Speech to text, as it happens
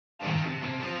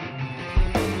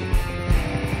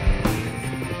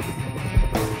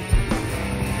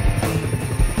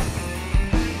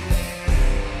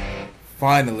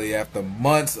Finally, after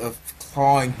months of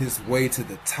clawing his way to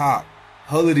the top,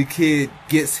 Hullie the Kid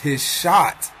gets his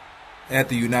shot at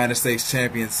the United States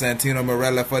champion Santino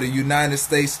Marella for the United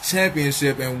States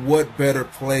Championship, and what better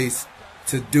place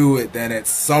to do it than at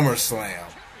SummerSlam?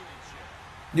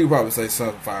 You could probably say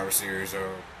Survivor Series or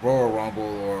Royal Rumble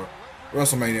or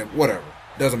WrestleMania, whatever.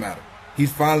 Doesn't matter. He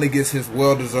finally gets his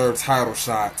well-deserved title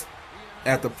shot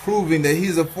after proving that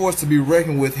he's a force to be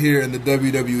reckoned with here in the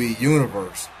WWE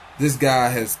Universe. This guy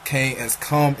has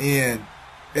come in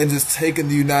and just taken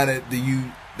the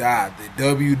WWE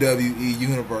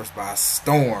Universe by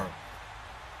storm,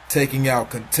 taking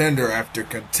out contender after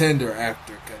contender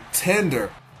after contender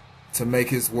to make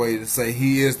his way to say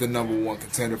he is the #1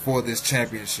 contender for this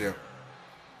championship.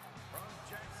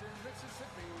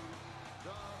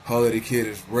 Hullie the Kid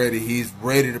is ready. He's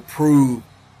ready to prove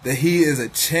that he is a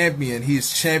champion.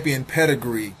 He's champion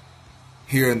pedigree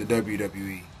here in the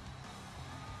WWE.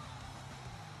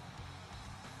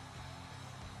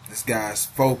 This guy's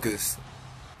focused.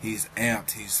 He's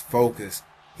amped. He's focused.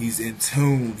 He's in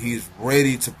tune. He's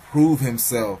ready to prove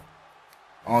himself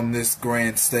on this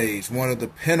grand stage. One of the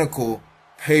pinnacle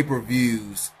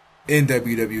pay-per-views in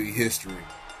WWE history.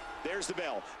 There's the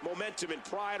bell. Momentum and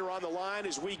pride are on the line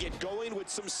as we get going with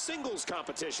some singles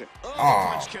competition.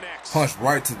 Punch connects. Punch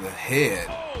right to the head.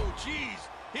 Oh, jeez.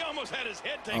 He almost had his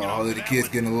head taken off. Hullie the Kid's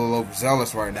getting a little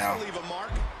overzealous right now.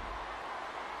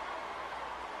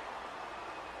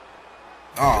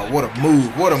 Oh, what a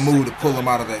move. What a move to pull him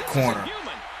out of that corner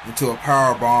into a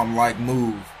powerbomb-like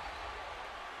move.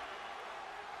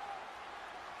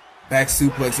 Back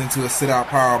suplex into a sit-out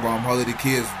powerbomb. Hullie the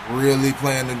Kid's really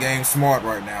playing the game smart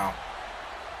right now.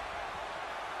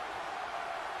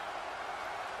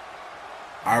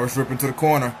 Irish rip into the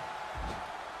corner.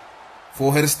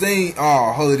 Full head of steam.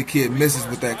 Oh, Hullie the Kid misses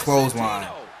with that clothesline.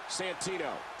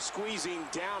 Santino squeezing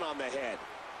down on the head.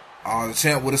 Oh, the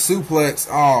champ with a suplex.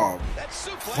 Oh,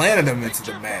 planted him into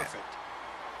the mat.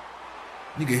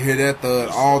 You can hear that thud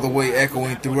all the way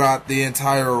echoing throughout the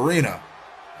entire arena.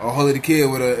 Oh, Hullie the Kid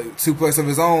with a suplex of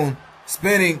his own,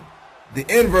 spinning. The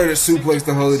inverted suplex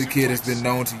that Hullie the Kid has been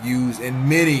known to use in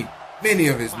many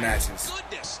of his matches.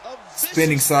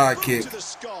 Spinning side kick.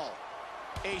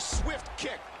 A swift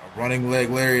kick. A running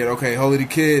leg lariat. Okay, Hullie the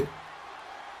Kid.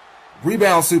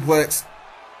 Rebound suplex.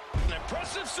 An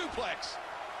impressive suplex.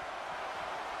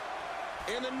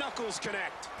 And the knuckles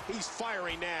connect. He's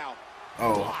firing now.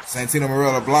 Oh, Santino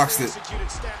Marella blocks it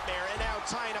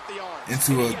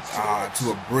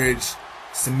into a bridge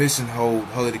submission hold.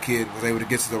 Hullie the Kid was able to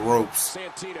get to the ropes.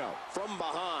 Santino from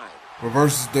behind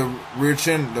reverses the rear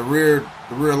chin, the rear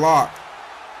lock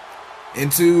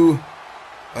into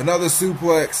another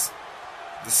suplex.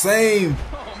 The same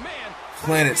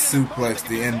planet suplex,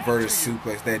 the inverted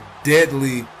suplex, that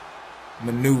deadly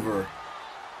maneuver.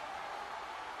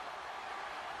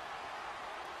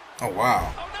 Oh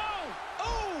wow.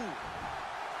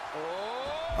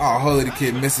 Oh, Hullie the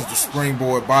Kid misses the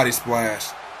springboard body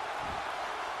splash.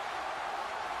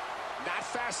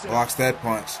 Blocks that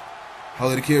punch.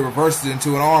 Hullie the Kid reverses it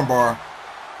into an armbar.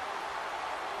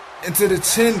 Into the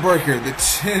chin breaker. The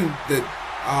chin that...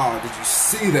 Oh, did you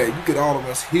see that? You could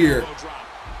almost hear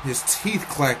his teeth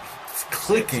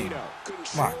clicking.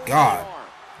 My God.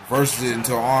 Reverses it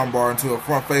into an armbar, into a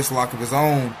front face lock of his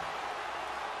own.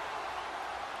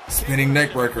 Spinning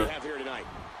neck breaker.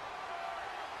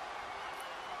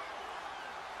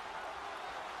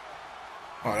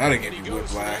 Oh, that didn't give you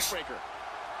whiplash.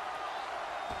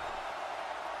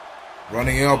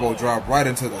 Running elbow drop right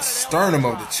into the sternum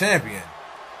of the champion.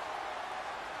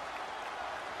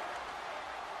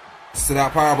 Sit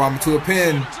out powerbomb into a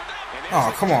pin.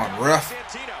 Oh, come on, ref.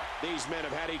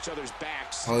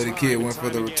 Hullie the Kid went for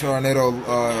the tornado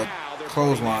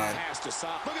clothesline.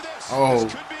 Oh.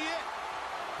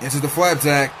 Into the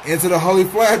flapjack. Into the Hullie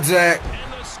flapjack.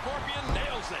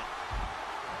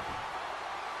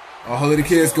 Oh, Hullie the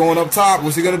Kid's going up top.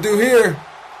 What's he going to do here?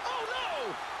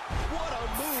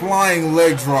 Flying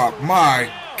leg drop. My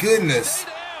goodness.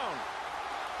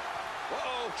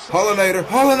 Hullinator.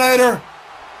 Hullinator.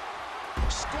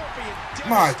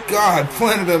 My God.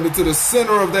 Planted him into the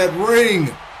center of that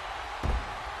ring.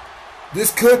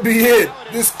 This could be it.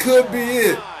 This could be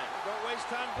it.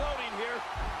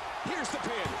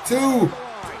 2,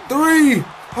 3.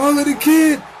 Hullie the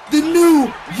Kid, the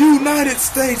new United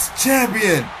States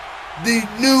champion. The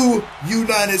new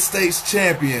United States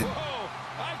champion.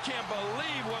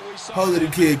 Hullie the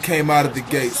Kid came out of the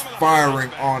gates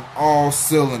firing on all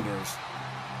cylinders.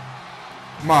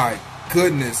 My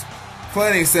goodness.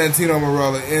 Planting Santino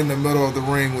Marella in the middle of the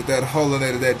ring with that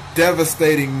Hullinator, that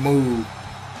devastating move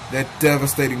that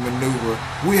devastating maneuver.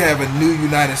 We have a new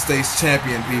United States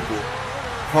champion, people.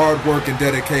 Hard work and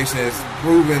dedication has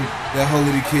proven that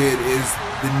Hullie Kid is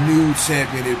the new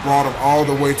champion. It brought him all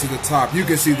the way to the top. You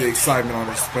can see the excitement on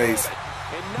his face.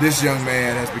 This young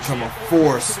man has become a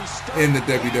force in the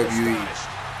WWE,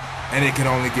 and it can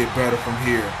only get better from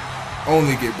here.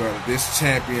 Only get better. This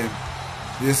champion,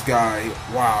 this guy,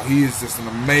 wow, he is just an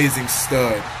amazing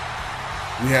stud.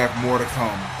 We have more to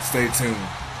come. Stay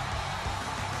tuned.